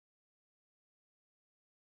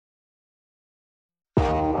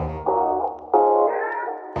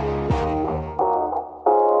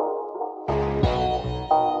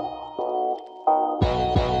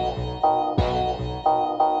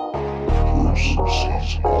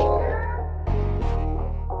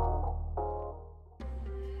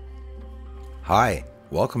Hi,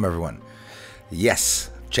 welcome everyone.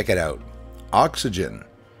 Yes, check it out. Oxygen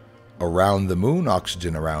around the moon,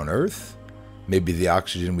 oxygen around Earth. Maybe the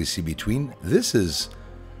oxygen we see between. It's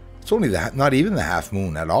only not even the half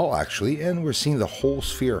moon at all, actually, and we're seeing the whole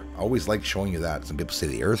sphere. I always like showing you that. Some people say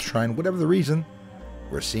the Earth shine, whatever the reason,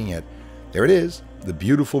 we're seeing it. There it is, the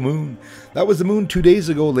beautiful moon. That was the moon 2 days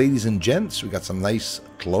ago, ladies and gents. We got some nice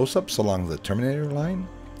close-ups along the Terminator line.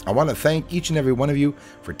 I want to thank each and every one of you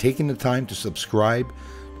for taking the time to subscribe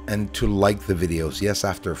and to like the videos. Yes,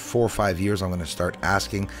 after 4 or 5 years, I'm going to start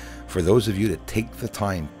asking for those of you to take the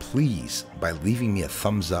time, please, by leaving me a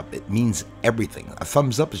thumbs up. It means everything. A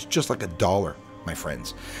thumbs up is just like $1, my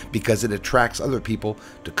friends, because it attracts other people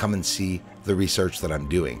to come and see the research that I'm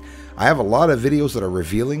doing. I have a lot of videos that are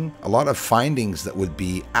revealing a lot of findings that would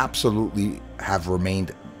be absolutely have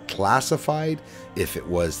remained classified if it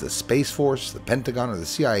was the Space Force, the Pentagon, or the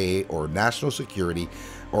CIA, or national security,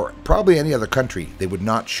 or probably any other country. They would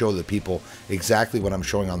not show the people exactly what I'm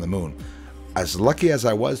showing on the moon. As lucky as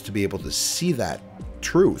I was to be able to see that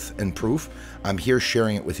truth and proof, I'm here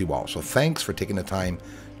sharing it with you all. So thanks for taking the time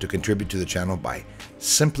to contribute to the channel by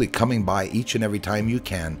simply coming by each and every time you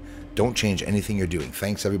can. Don't change anything you're doing.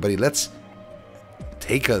 Thanks, everybody. Let's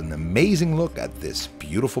take an amazing look at this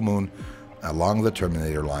beautiful moon along the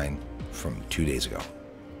Terminator line from 2 days ago.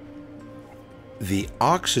 The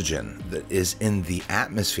oxygen that is in the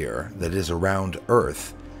atmosphere that is around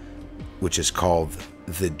Earth, which is called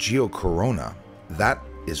the geocorona, that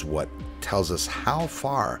is what tells us how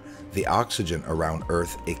far the oxygen around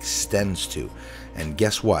Earth extends to. And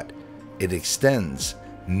guess what? It extends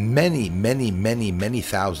many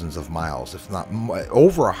thousands of miles, if not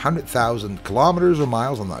over 100,000 kilometers or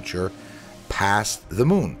miles, I'm not sure, past the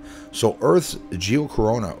moon. So Earth's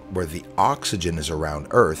geocorona, where the oxygen is around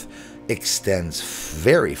Earth, extends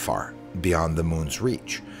very far beyond the moon's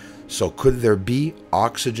reach. So could there be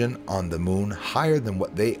oxygen on the moon higher than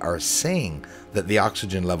what they are saying that the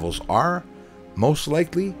oxygen levels are? Most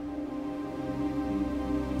likely,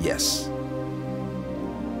 yes.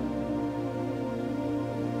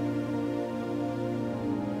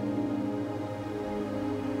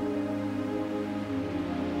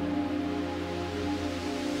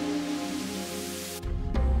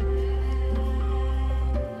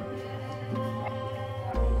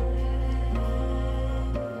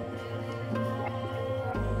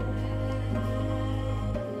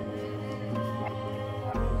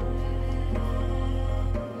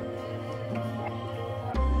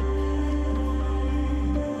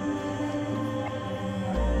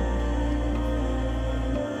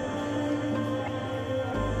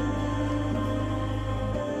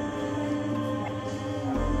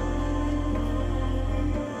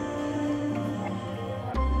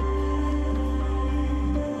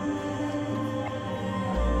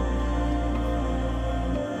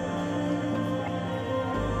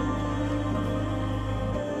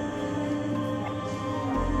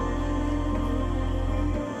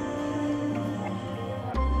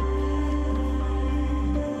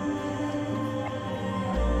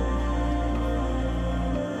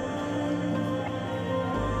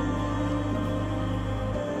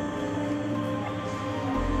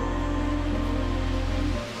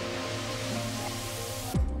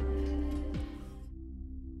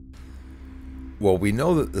 Well, we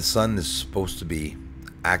know that the sun is supposed to be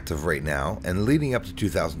active right now, and leading up to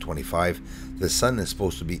 2025, the sun is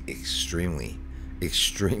supposed to be extremely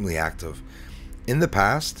active. In the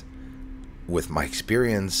past, with my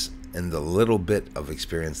experience and the little bit of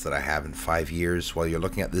experience that I have in 5 years, while you're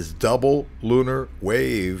looking at this double lunar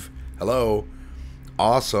wave, hello,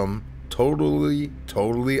 awesome, totally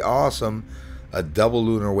awesome, a double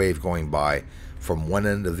lunar wave going by from one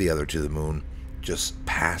end of the other to the moon, just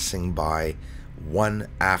passing by one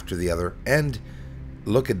after the other. And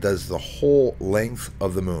look, it does the whole length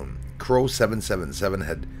of the moon. Crow 777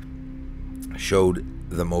 had showed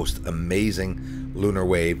the most amazing lunar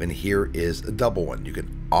wave, and here is a double one. You can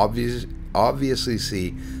obviously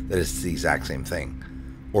see that it's the exact same thing,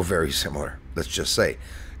 or very similar. Let's just say,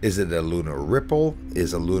 is it a lunar ripple?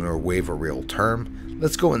 Is a lunar wave a real term?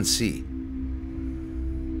 Let's go and see.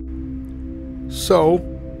 So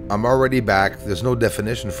I'm already back. There's no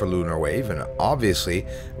definition for lunar wave, and obviously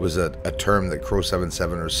it was a term that Crow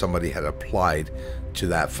 77 or somebody had applied to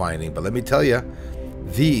that finding. But let me tell you,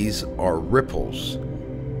 these are ripples,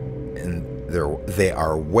 and they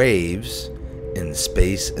are waves in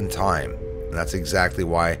space and time. And that's exactly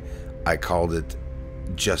why I called it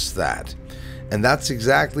just that. And that's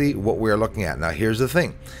exactly what we're looking at. Now, here's the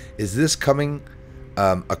thing. Is this coming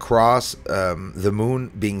across the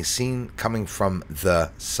moon being seen coming from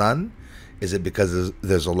the sun? Is it because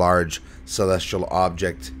there's a large celestial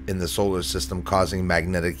object in the solar system causing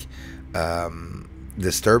magnetic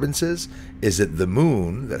disturbances? Is it the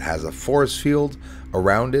moon that has a force field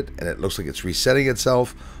around it and it looks like it's resetting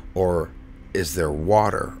itself? Or is there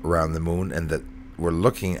water around the moon and that we're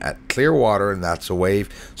looking at clear water and that's a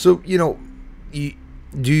wave? So,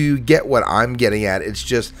 do you get what I'm getting at? It's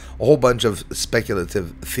just a whole bunch of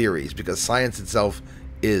speculative theories because science itself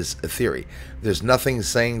is a theory. There's nothing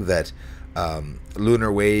saying that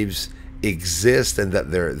lunar waves exist and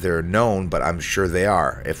that they're known, but I'm sure they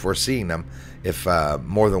are if we're seeing them, if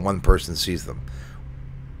more than one person sees them.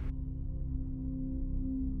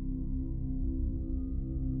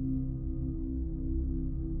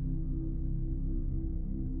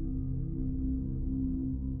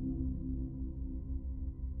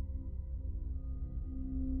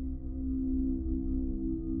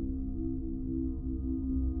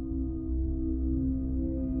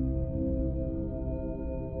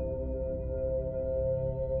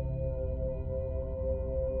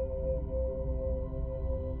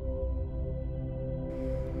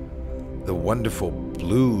 The wonderful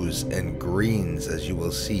blues and greens, as you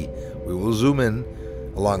will see. We will zoom in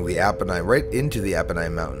along the Apennine, right into the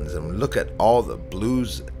Apennine Mountains, and look at all the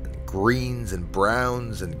blues, and greens, and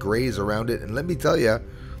browns, and grays around it. And let me tell you,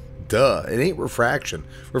 duh, it ain't refraction.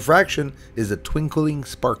 Refraction is a twinkling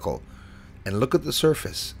sparkle. And look at the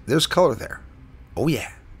surface. There's color there. Oh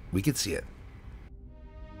yeah, we can see it.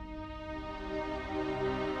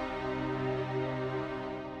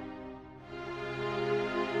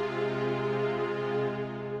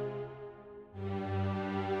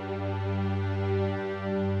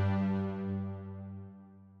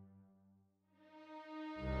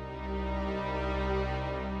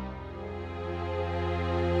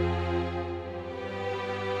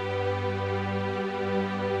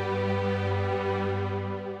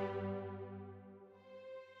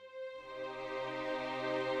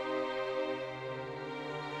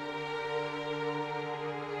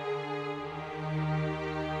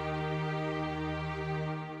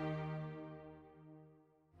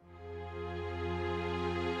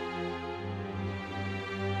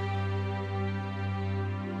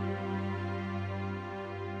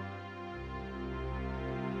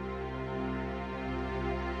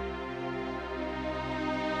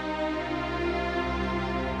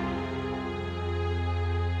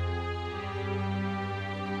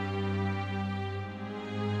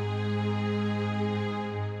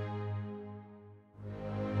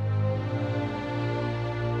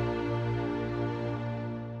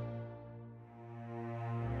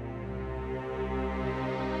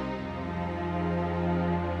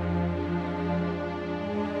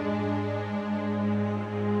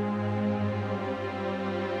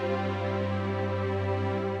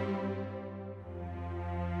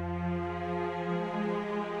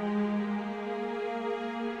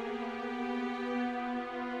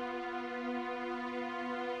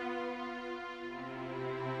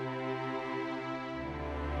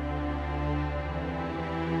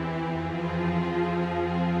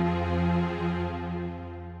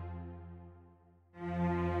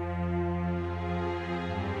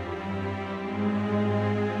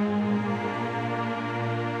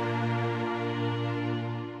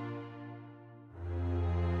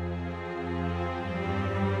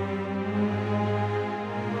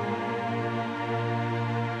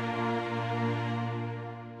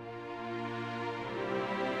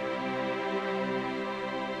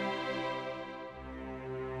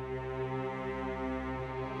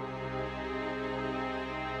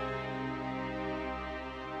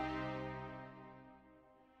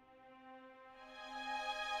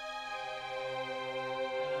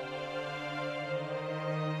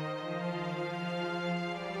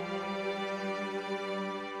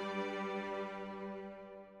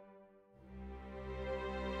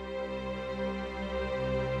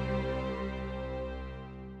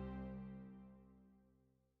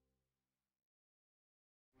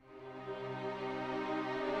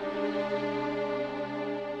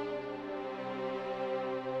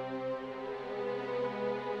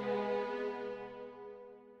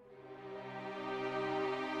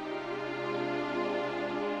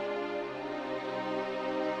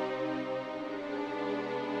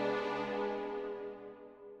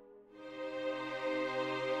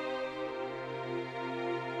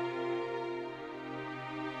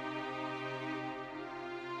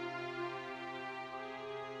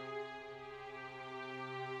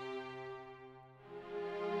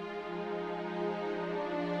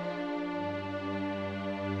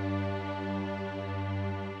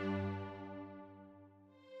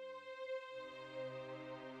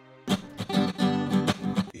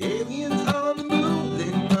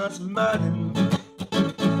 mining.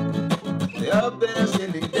 They're up there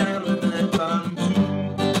sitting down in that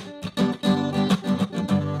pontoon.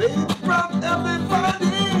 They brought every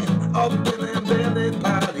party up in their belly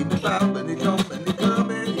party. They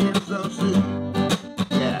coming here so soon.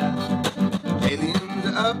 Yeah, aliens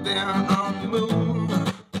are up there on the moon.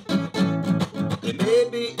 They may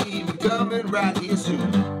be even coming right here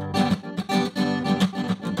soon.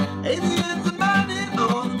 Aliens are mining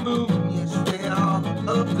on the moon. Yes, they are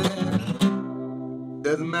up there.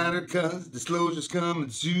 Doesn't matter, cause disclosure's coming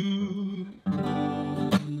soon.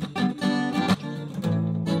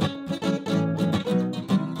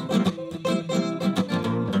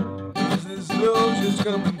 Disclosure's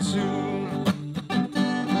coming soon.